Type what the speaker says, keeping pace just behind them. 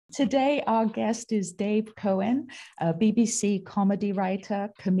Today, our guest is Dave Cohen, a BBC comedy writer,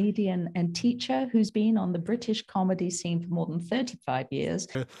 comedian, and teacher who's been on the British comedy scene for more than 35 years.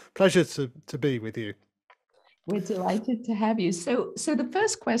 Pleasure to be with you. We're delighted to have you. So the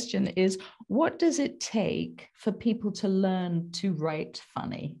first question is, what does it take for people to learn to write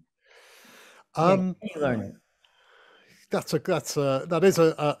funny? Learn it. That is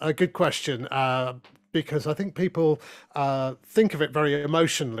a good question, because I think people think of it very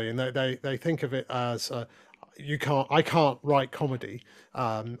emotionally, and they think of it as I can't write comedy.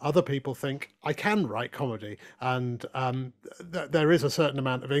 Other people think I can write comedy, and there is a certain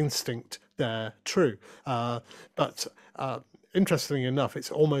amount of instinct there, true. But interestingly enough,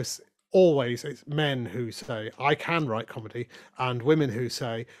 it's almost always it's men who say I can write comedy, and women who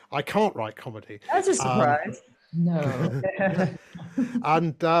say I can't write comedy. That's a surprise. No.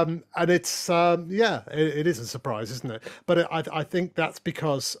 And it's it is a surprise, isn't it? But I think that's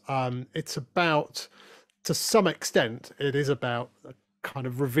because it's about, to some extent, it is about kind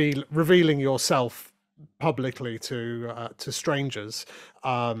of revealing yourself publicly to strangers,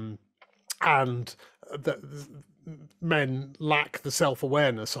 and men lack the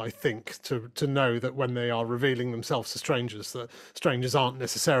self-awareness, I think, to know that when they are revealing themselves to strangers, that strangers aren't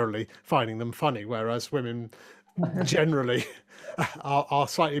necessarily finding them funny, whereas women generally are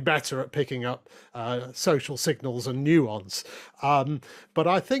slightly better at picking up social signals and nuance. But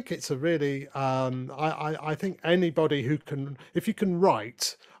I think it's a really, I think anybody who can, if you can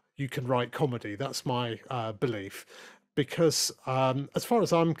write, you can write comedy. That's my belief. Because as far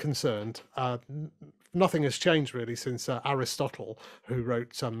as I'm concerned, nothing has changed really since Aristotle, who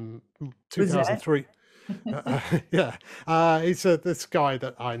wrote 2003. He's this guy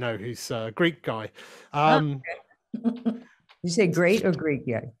that I know. He's a Greek guy. You say great or Greek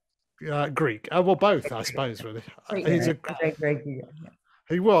guy? Greek. Well, both, I suppose, really. He's Great.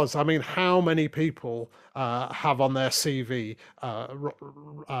 He was. I mean, how many people have on their CV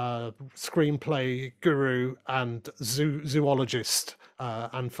screenplay guru and zoologist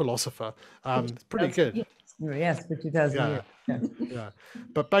and philosopher? It's pretty good. Yes, for 2,000 years. Yeah.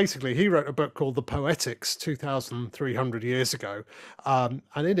 But basically, he wrote a book called The Poetics 2,300 years ago. And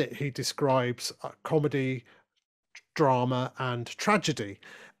in it, he describes comedy, drama, and tragedy.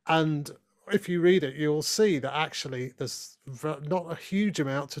 And if you read it, you'll see that actually there's not a huge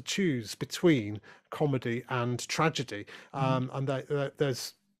amount to choose between comedy and tragedy. And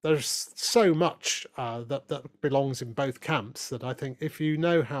there's so much that belongs in both camps, that I think if you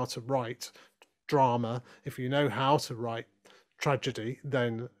know how to write drama, if you know how to write tragedy,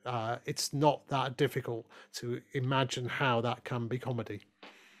 then it's not that difficult to imagine how that can be comedy.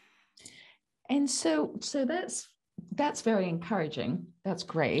 And so that's very encouraging. That's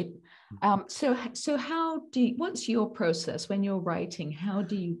great. So how what's your process when you're writing? How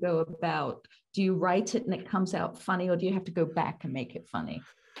do you go about? Do you write it and it comes out funny, or do you have to go back and make it funny?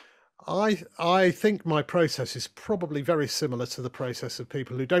 I think my process is probably very similar to the process of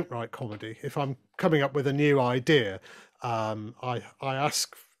people who don't write comedy. If I'm coming up with a new idea, I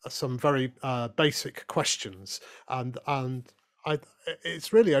ask some very basic questions, and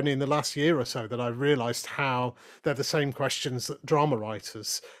it's really only in the last year or so that I realized how they're the same questions that drama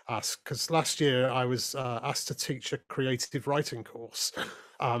writers ask. Because last year I was asked to teach a creative writing course,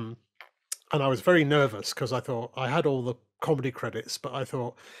 and I was very nervous because I thought I had all the comedy credits, but I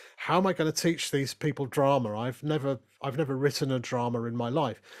thought, how am I going to teach these people drama? I've never written a drama in my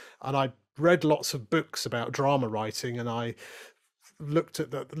life, and I read lots of books about drama writing, and I looked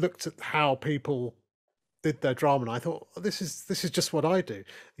at how people did their drama, and I thought, this is just what I do.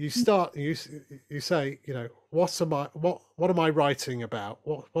 You start, you say, what am I writing about?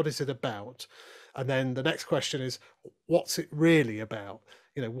 What is it about? And then the next question is, what's it really about?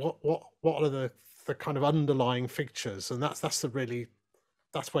 What are the kind of underlying features? And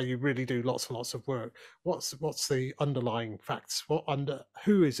that's where you really do lots and lots of work. What's the underlying facts?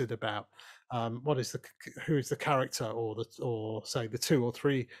 Who is it about? Who is the character, or say the two or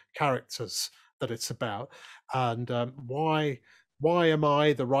three characters that it's about, and why am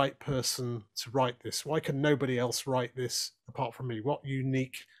I the right person to write this? Why can nobody else write this apart from me? What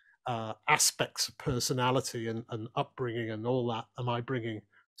unique aspects of personality and upbringing and all that am I bringing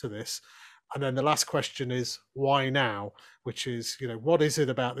to this? And then the last question is, why now? Which is, what is it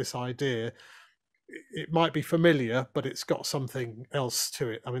about this idea? It might be familiar, but it's got something else to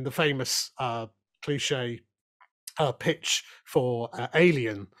it. I mean, the famous cliche pitch for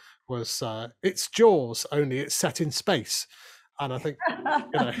Alien was, it's Jaws, only it's set in space. And I think,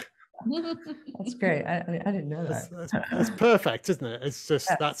 That's great. I didn't know that. It's perfect, isn't it? It's just,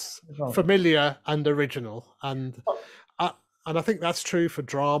 that's familiar and original. And and I think that's true for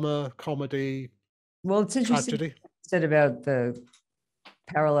drama, comedy, Well, it's interesting tragedy. you said about the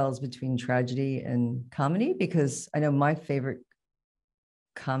parallels between tragedy and comedy, because I know my favorite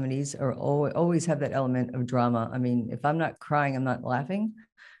comedies are always have that element of drama. I mean, if I'm not crying, I'm not laughing.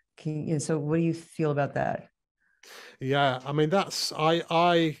 So what do you feel about that? Yeah, I mean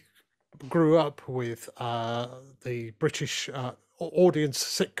I grew up with the British audience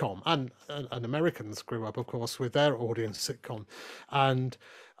sitcom, and Americans grew up, of course, with their audience sitcom, and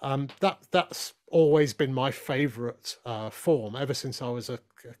that's always been my favourite form ever since I was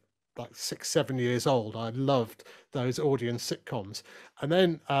like 6, 7 years old. I loved those audience sitcoms, and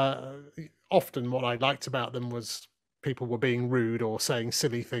then often what I liked about them was people were being rude or saying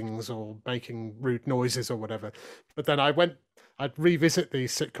silly things or making rude noises or whatever. But then I'd revisit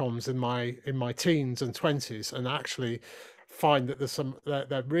these sitcoms in my teens and 20s and actually find that there's some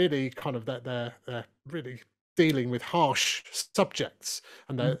they're really kind of that they're really dealing with harsh subjects,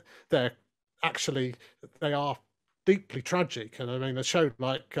 and they're actually they are deeply tragic. And I mean, a show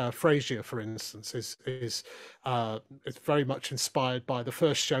like Frasier, for instance, is very much inspired by the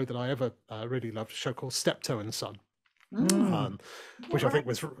first show that I ever really loved, a show called Steptoe and Son, which I think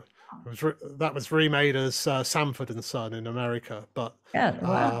was remade as Sanford and Son in America. But Yeah,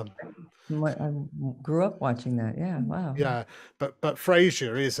 wow. I grew up watching that. Yeah, wow. yeah, but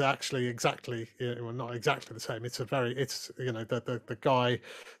Frasier is actually exactly, well, not exactly the same. It's the guy,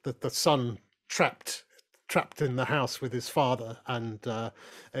 the son trapped in the house with his father, and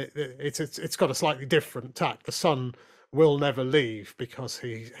it's got a slightly different tack. The son will never leave because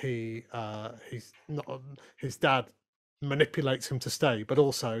he's not, his dad manipulates him to stay, but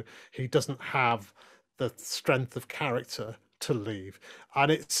also he doesn't have the strength of character to leave,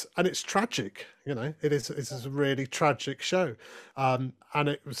 and it's tragic. It's a really tragic show, and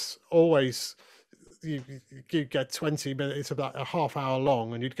it was always you get 20 minutes, it's about a half hour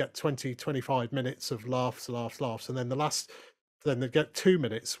long, and you'd get 20-25 minutes of laughs, and then they get 2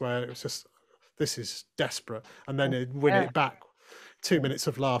 minutes where it's just, this is desperate, and then they'd win it back, 2 minutes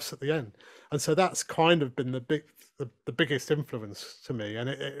of laughs at the end. And so that's kind of been the biggest influence to me, and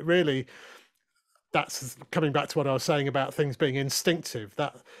it really, that's coming back to what I was saying about things being instinctive,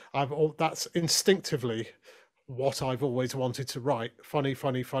 that's instinctively what I've always wanted to write. Funny,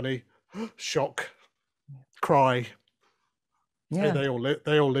 shock, cry. Yeah.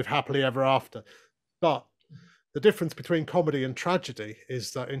 They all live happily ever after. But the difference between comedy and tragedy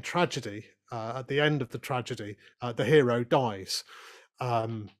is that in tragedy, at the end of the tragedy, the hero dies.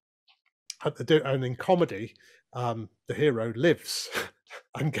 And in comedy, the hero lives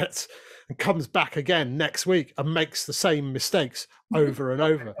and comes back again next week and makes the same mistakes over and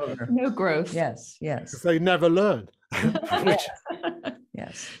over. No growth. Yes. They never learn.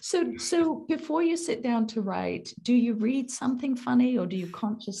 Yes. So before you sit down to write, do you read something funny, or do you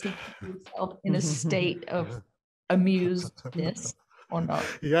consciously put yourself in a state of amusedness or not?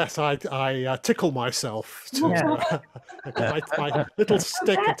 Yes, I tickle myself to my little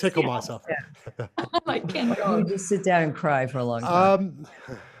stick and tickle myself. Yeah. I can't go. You just sit down and cry for a long time.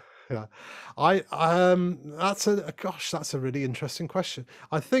 Yeah, that's a really interesting question.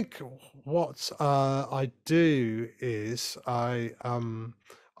 I think what I do is I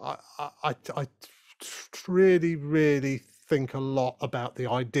really think a lot about the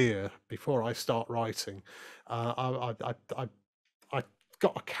idea before I start writing. I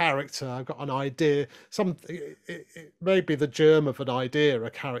got a character, I've got an idea, it may be the germ of an idea, a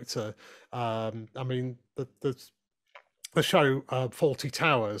character. I mean, the show Fawlty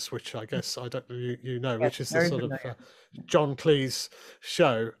Towers, which I guess I don't know you know, which is the sort of John Cleese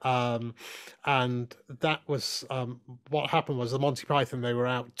show, and that was what happened was the Monty Python, they were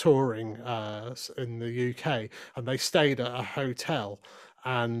out touring in the UK, and they stayed at a hotel,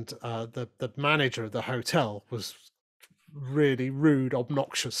 and the manager of the hotel was really rude,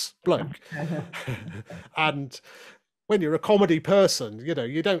 obnoxious bloke. And when you're a comedy person,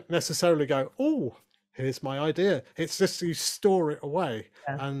 you don't necessarily go, oh, here's my idea. It's just you store it away,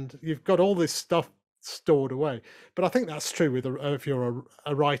 and you've got all this stuff stored away. But I think that's true with if you're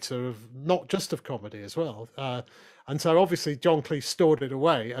a writer of not just of comedy as well. And so obviously John Cleese stored it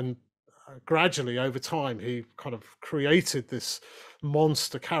away, and gradually over time he kind of created this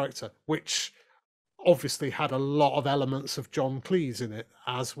monster character, which obviously had a lot of elements of John Cleese in it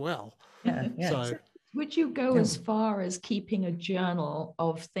as well. So would you go as far as keeping a journal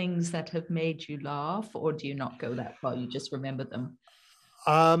of things that have made you laugh, or do you not go that far? You just remember them?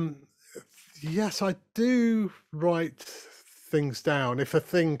 Yes, I do write things down. If a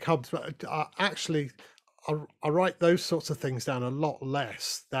thing comes, I write those sorts of things down a lot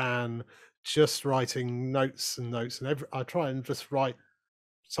less than just writing notes and notes, and I try and just write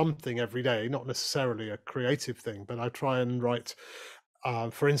something every day, not necessarily a creative thing, but I try and write.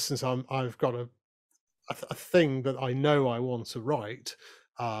 For instance, I've got a thing that I know I want to write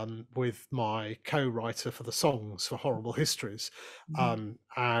with my co-writer for the songs for Horrible Histories,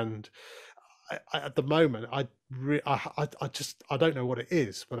 and at the moment I don't know what it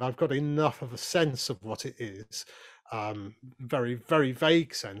is, but I've got enough of a sense of what it is, very, very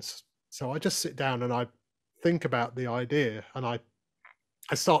vague sense. So I just sit down and I think about the idea, and I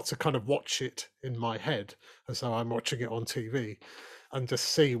start to kind of watch it in my head as though I'm watching it on TV, and just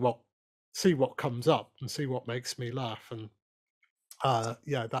see what comes up and see what makes me laugh. And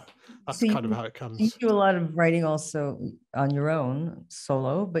yeah, that's So kind of how it you comes. do a lot of writing also on your own,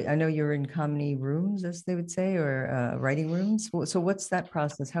 solo, but I know you're in comedy rooms, as they would say, or writing rooms. So what's that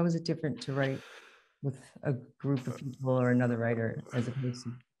process? How is it different to write with a group of people or another writer as opposed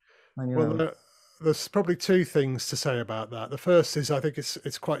to on your own? Well, there's probably two things to say about that. The first is I think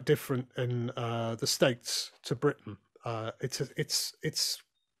it's quite different in the States to Britain. It's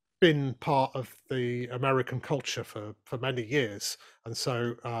been part of the American culture for many years, and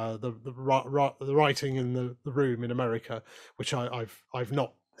so the writing in the room in America, which I've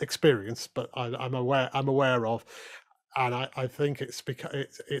not experienced, but I'm aware of, and I think it's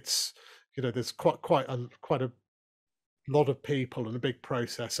because it's there's quite a lot of people and a big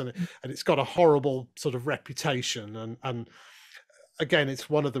process, and it's got a horrible sort of reputation, and again, it's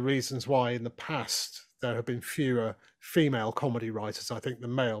one of the reasons why in the past there have been fewer female comedy writers, I think,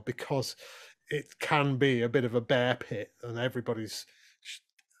 than male, because it can be a bit of a bear pit, and everybody's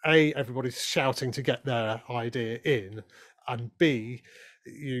shouting to get their idea in, and B,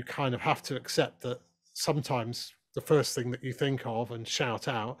 you kind of have to accept that sometimes the first thing that you think of and shout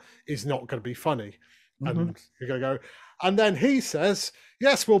out is not going to be funny. And you're going to go, and then he says,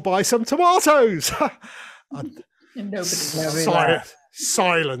 yes, we'll buy some tomatoes. And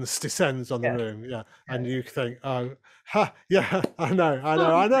silence descends on the room. Yeah. And you think, oh, yeah, I know.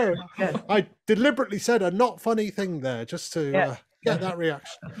 I deliberately said a not funny thing there just to get that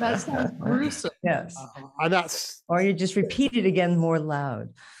reaction. That sounds gruesome. Yes. And that's, or you just repeat it again more loud.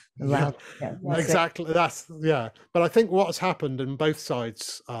 Exactly. That's But I think what's happened in both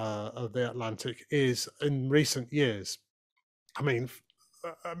sides of the Atlantic is in recent years, I mean,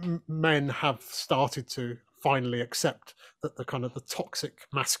 men have started to finally accept that the kind of the toxic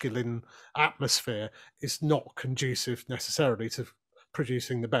masculine atmosphere is not conducive necessarily to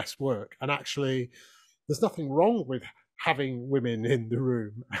producing the best work. And actually, there's nothing wrong with having women in the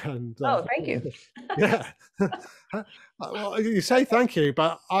room. And thank you. Yeah. Well, you say thank you,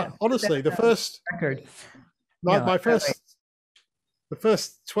 but honestly, the first record, the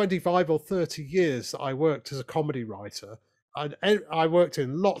first 25 or 30 years that I worked as a comedy writer, I worked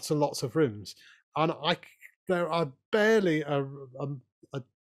in lots and lots of rooms, and there are barely a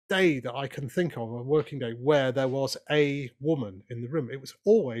day that I can think of, a working day, where there was a woman in the room. It was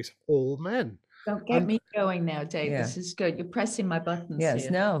always all men. Don't get me going now, Dave. This is good. You're pressing my buttons. Yes,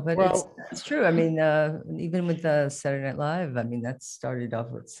 here. No, but it's true. I mean, even with Saturday Night Live, I mean, that started off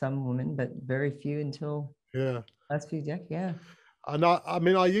with some women, but very few until last few decades. Yeah. And I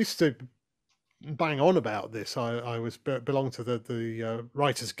mean, I used to bang on about this. I belonged to the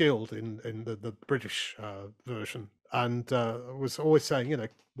Writers Guild in the British version, and was always saying,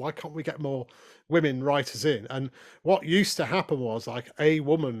 why can't we get more women writers in? And what used to happen was, like, a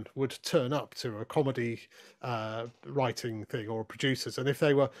woman would turn up to a comedy writing thing, or producers, and if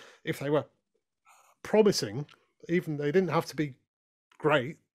they were promising, even they didn't have to be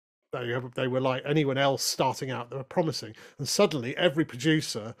great. They were like anyone else starting out. They were promising, and suddenly every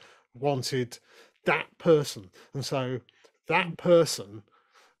producer wanted that person, and so that person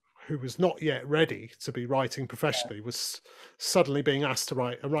who was not yet ready to be writing professionally was suddenly being asked to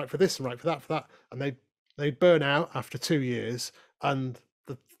write for this and write for that, and they burn out after 2 years, and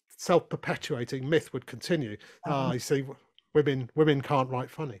the self-perpetuating myth would continue. You see, women can't write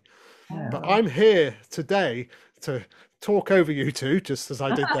funny. But I'm here today to talk over you two, just as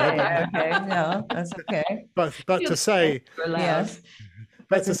I did there. Okay, no, that's okay. But to say,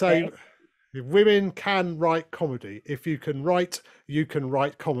 women can write comedy. If you can write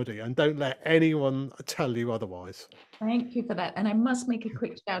comedy, and don't let anyone tell you otherwise. Thank you for that. And I must make a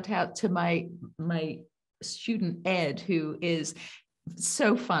quick shout out to my student Ed, who is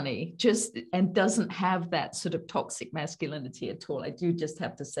so funny, and doesn't have that sort of toxic masculinity at all. I do just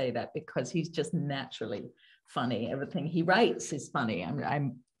have to say that, because he's just naturally funny. Everything he writes is funny.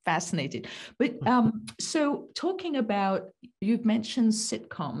 I'm fascinated. But so talking about, you've mentioned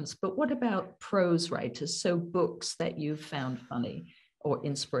sitcoms, but what about prose writers? So books that you've found funny. or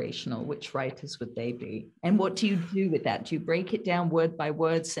inspirational, which writers would they be? And what do you do with that? Do you break it down word by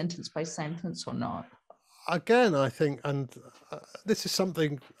word, sentence by sentence, or not? Again, I think, and this is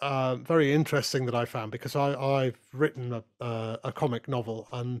something very interesting that I found, because I've written a comic novel,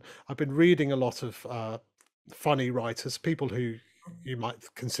 and I've been reading a lot of funny writers, people who you might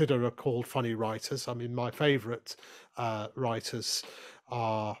consider are called funny writers. I mean, my favorite writers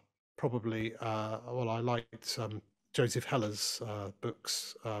are probably, well, I liked Joseph Heller's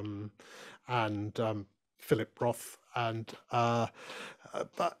books, and Philip Roth, and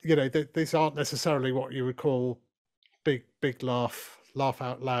but you know, these aren't necessarily what you would call big laugh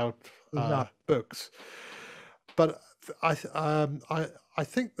out loud books. But I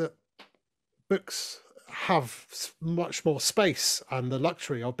think that books have much more space and the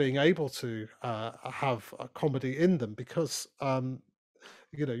luxury of being able to have a comedy in them, because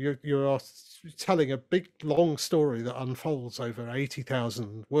you know, you are telling a big long story that unfolds over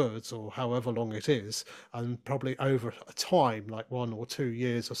 80,000 words, or however long it is, and probably over a time like 1 or 2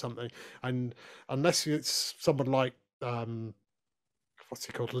 years or something. And unless it's someone like what's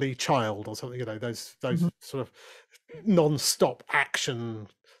he called, Lee Child or something, you know, those sort of non-stop action,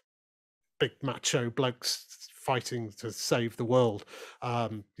 big macho blokes fighting to save the world,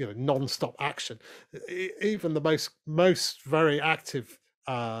 you know, non-stop action. Even the most very active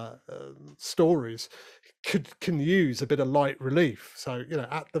stories can use a bit of light relief. So, you know,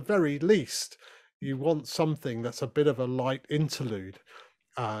 at the very least, you want something that's a bit of a light interlude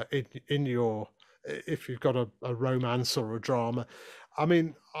in your, if you've got a romance or a drama. I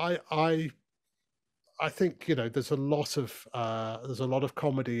mean, I think, you know, there's a lot of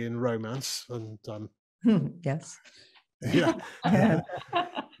comedy in romance, and yes, yeah,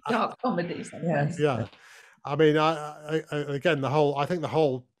 Dark comedies. yes, yeah. I mean, again, I think the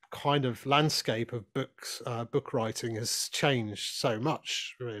whole kind of landscape of book writing has changed so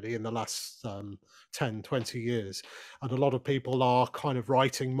much, really, in the last 10, 20 years. And a lot of people are kind of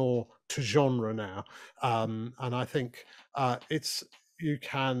writing more to genre now. And I think you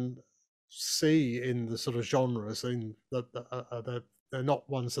can see in the sort of genres in they're not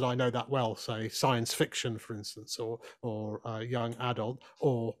ones that I know that well, say science fiction, for instance, or young adult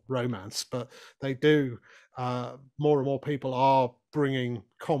or romance, but they do. More and more people are bringing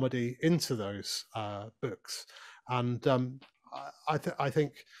comedy into those books, and I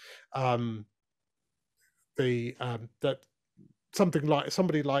think that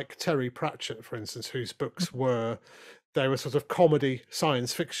somebody like Terry Pratchett, for instance, whose books were sort of comedy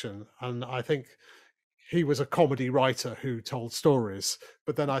science fiction, and I think he was a comedy writer who told stories.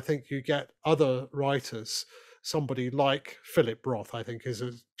 But then I think you get other writers, somebody like Philip Roth, I think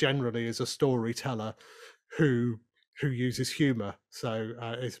generally is a storyteller who uses humor. So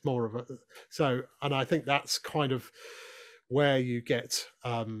it's more of and I think that's kind of where you get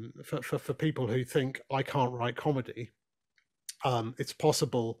for people who think I can't write comedy, it's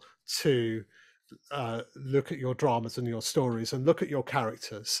possible to look at your dramas and your stories and look at your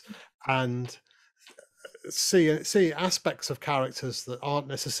characters and see aspects of characters that aren't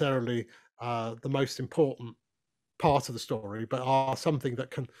necessarily the most important part of the story, but are something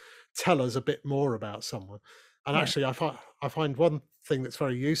that can tell us a bit more about someone. And actually, I find one thing that's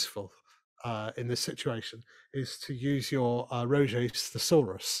very useful in this situation is to use your Roget's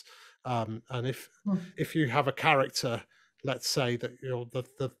thesaurus. And if you have a character, let's say that, you know,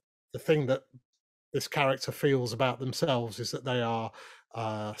 the thing that this character feels about themselves is that they are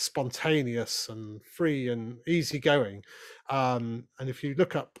spontaneous and free and easygoing. And if you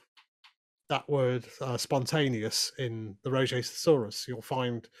look up that word spontaneous in the Roget's thesaurus, you'll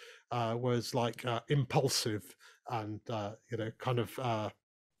find words like impulsive and you know, kind of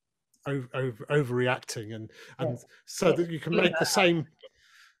overreacting, and so that you can make the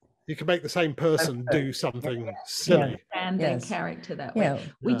same person do something silly. Branding character that way.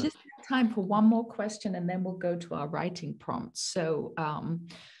 We just have time for one more question, and then we'll go to our writing prompts. So,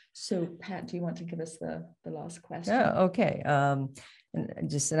 so Pat, do you want to give us the last question? Yeah. Okay.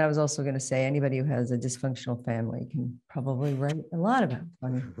 And I was also going to say, anybody who has a dysfunctional family can probably write a lot about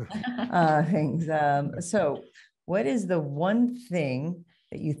funny things. So, what is the one thing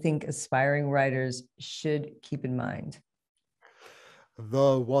that you think aspiring writers should keep in mind?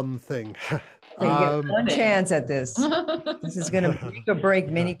 The one thing. You get one chance at this. This is going to make or break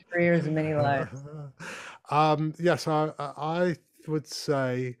many careers and many lives. Yes, I would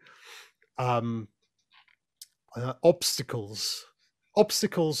say obstacles.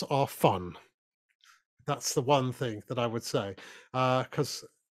 Obstacles are fun. That's the one thing that I would say, because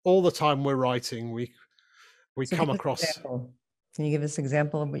all the time we're writing, we come across. Can you give us an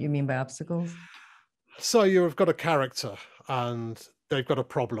example of what you mean by obstacles? So you've got a character, and they've got a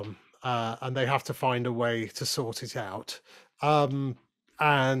problem, and they have to find a way to sort it out.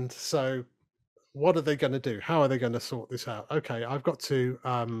 And so what are they going to do? How are they going to sort this out? Okay, I've got to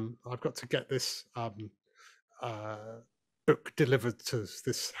get this book delivered to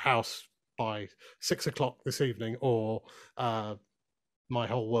this house by 6 o'clock this evening, or my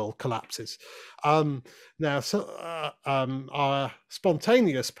whole world collapses. Now, so our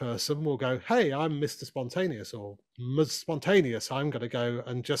spontaneous person will go, "Hey, I'm Mr. Spontaneous," or "Ms. Spontaneous. I'm going to go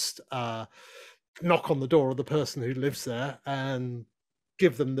and just knock on the door of the person who lives there and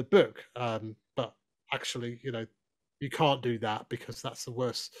give them the book." But actually, you can't do that, because that's the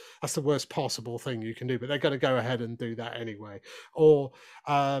worst possible thing you can do. But they're going to go ahead and do that anyway. Or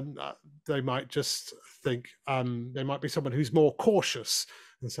they might just think, there might be someone who's more cautious,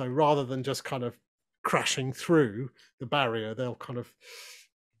 and so rather than just kind of crashing through the barrier, they'll kind of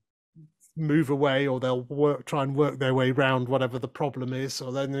move away, or they'll try and work their way around whatever the problem is.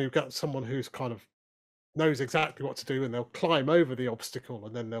 Or then you've got someone who's kind of knows exactly what to do, and they'll climb over the obstacle,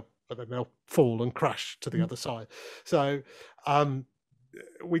 and then they'll fall and crash to the other side. So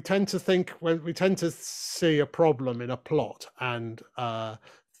we tend to see a problem in a plot and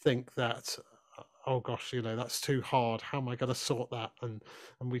think that, oh gosh, that's too hard. How am I going to sort that? And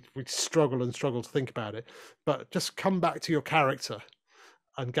we struggle to think about it. But just come back to your character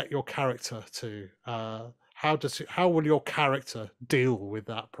and get your character to how will your character deal with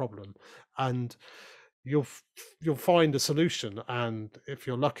that problem? And you'll find a solution, and if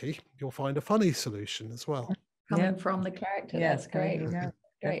you're lucky, you'll find a funny solution as well. Coming from the character. Yes, that's great.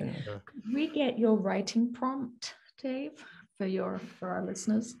 Great. Could we get your writing prompt, Dave, for our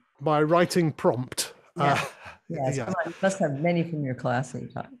listeners? My writing prompt. Yes, yeah. Come on, you must have many from your class that you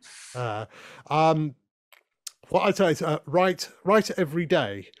taught. What I'd say is write every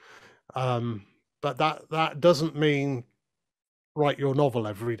day, but that doesn't mean write your novel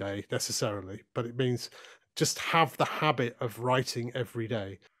every day necessarily, but it means just have the habit of writing every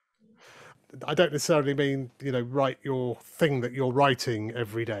day. I don't necessarily mean write your thing that you're writing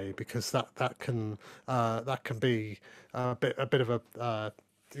every day, because that can be a bit of a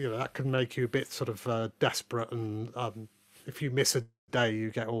that can make you a bit sort of desperate, and if you miss a day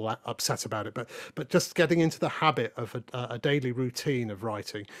you get all upset about it. But just getting into the habit of a daily routine of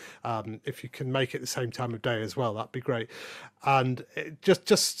writing, if you can make it the same time of day as well, that'd be great. And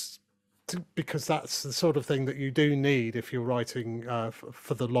because that's the sort of thing that you do need if you're writing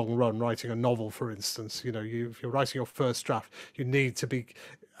for the long run. Writing a novel, for instance, if you're writing your first draft, you need to be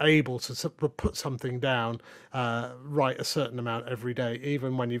able to put something down, write a certain amount every day,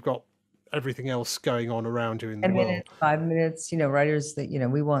 even when you've got everything else going on around you in the world. 5 minutes, writers that,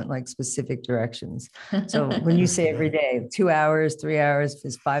 we want like specific directions. So when you say every day, 2 hours, 3 hours,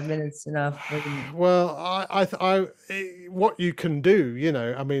 is 5 minutes enough? Well, I what you can do,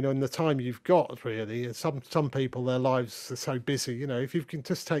 in the time you've got, really, some people, their lives are so busy, if you can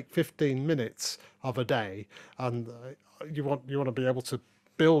just take 15 minutes of a day, and you want to be able to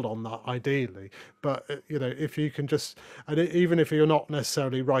build on that ideally. But if you can just, and even if you're not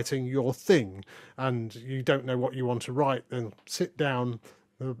necessarily writing your thing and you don't know what you want to write, then sit down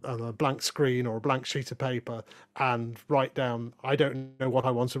on a blank screen or a blank sheet of paper and write down, I don't know what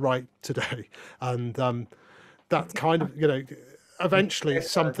I want to write today. And that kind of, eventually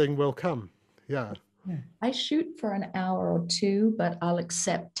something will come. Yeah. I shoot for an hour or two, but I'll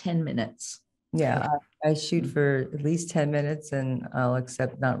accept 10 minutes. Yeah, I shoot for at least 10 minutes, and I'll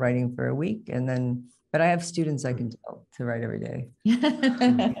accept not writing for a week. And then, but I have students I can tell to write every day.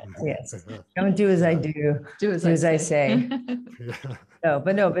 Yes, don't do as I do, do as I say.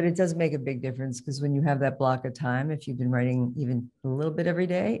 But it does make a big difference, because when you have that block of time, if you've been writing even a little bit every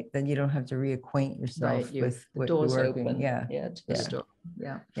day, then you don't have to reacquaint yourself with what you're working. Open. To the store.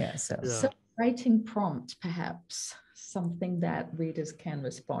 So writing prompt, perhaps something that readers can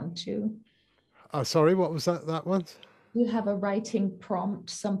respond to. Sorry, what was that one? You have a writing prompt,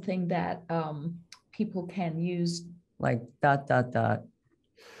 something that people can use. Like ...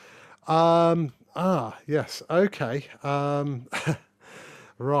 Yes. Okay.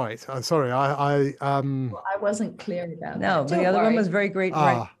 Right. I'm sorry. I wasn't clear about that. No, but the other one was very great.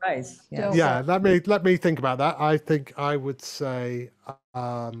 Nice. Yeah. Let me think about that. I think I would say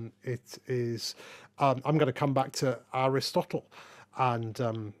it is. I'm going to come back to Aristotle,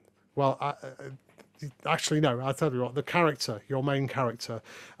 and actually, no, I'll tell you what, the character, your main character,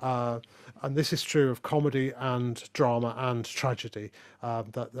 and this is true of comedy and drama and tragedy,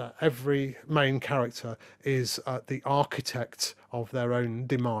 that every main character is the architect of their own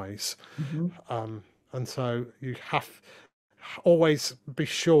demise. And so you have always be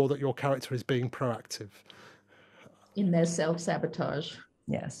sure that your character is being proactive. in their self-sabotage.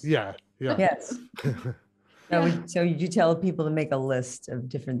 Yes. Yeah. Yes. So you tell people to make a list of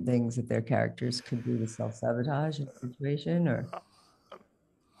different things that their characters could do to self-sabotage in a situation, or?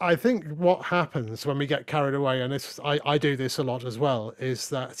 I think what happens when we get carried away, and I do this a lot as well, is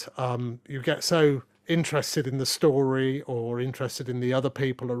that you get so interested in the story or interested in the other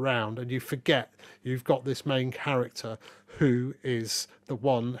people around, and you forget you've got this main character who is the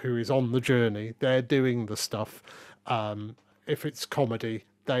one who is on the journey. They're doing the stuff. If it's comedy,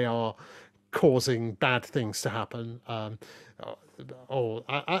 they are causing bad things to happen, or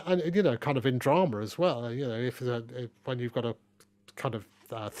kind of in drama as well. If when you've got a kind of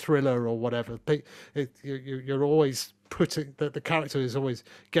thriller or whatever, you're always putting the character is always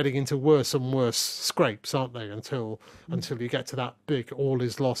getting into worse and worse scrapes, aren't they? Until you get to that big all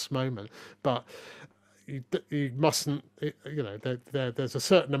is lost moment. But you mustn't. There's a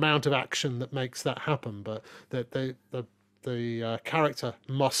certain amount of action that makes that happen, but the character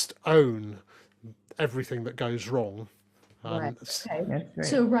must own everything that goes wrong. Right. Okay.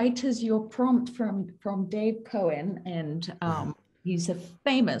 So writers, your prompt from Dave Cohen, and he's a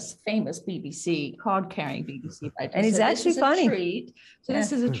famous BBC card-carrying BBC writer, and he's actually funny.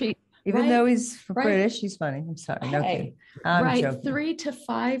 This is a treat. Even though he's British, he's funny. I'm sorry. Okay. No, write joking. 3 to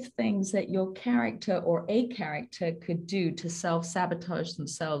 5 things that your character or a character could do to self-sabotage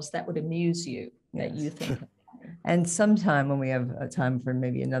themselves that would amuse you, that you think. And sometime when we have a time for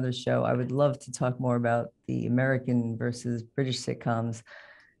maybe another show, I would love to talk more about the American versus British sitcoms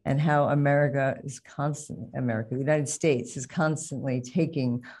and how the United States is constantly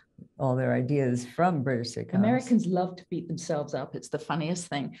taking all their ideas from British sitcoms. Americans love to beat themselves up. It's the funniest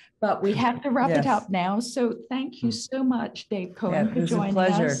thing. But we have to wrap it up now. So thank you so much, Dave Cohen, for joining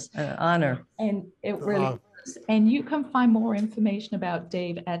us. It was a pleasure, an honor. And it really was. And you can find more information about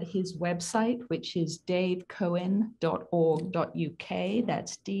Dave at his website, which is davecohen.org.uk.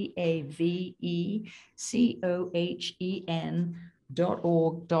 That's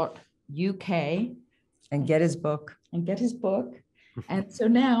DAVECOHEN.org.uk. And get his book. And so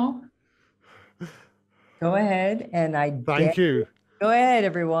now, go ahead and thank you. Go ahead,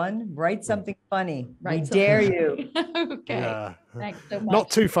 everyone. Write something funny. I dare you. Okay. Yeah. Thanks so much. Not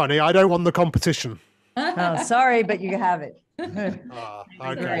too funny. I don't want the competition. Oh, sorry, but you have it. Okay.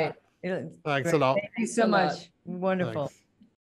 Thanks a lot. Thank you so much. Wonderful. Thanks.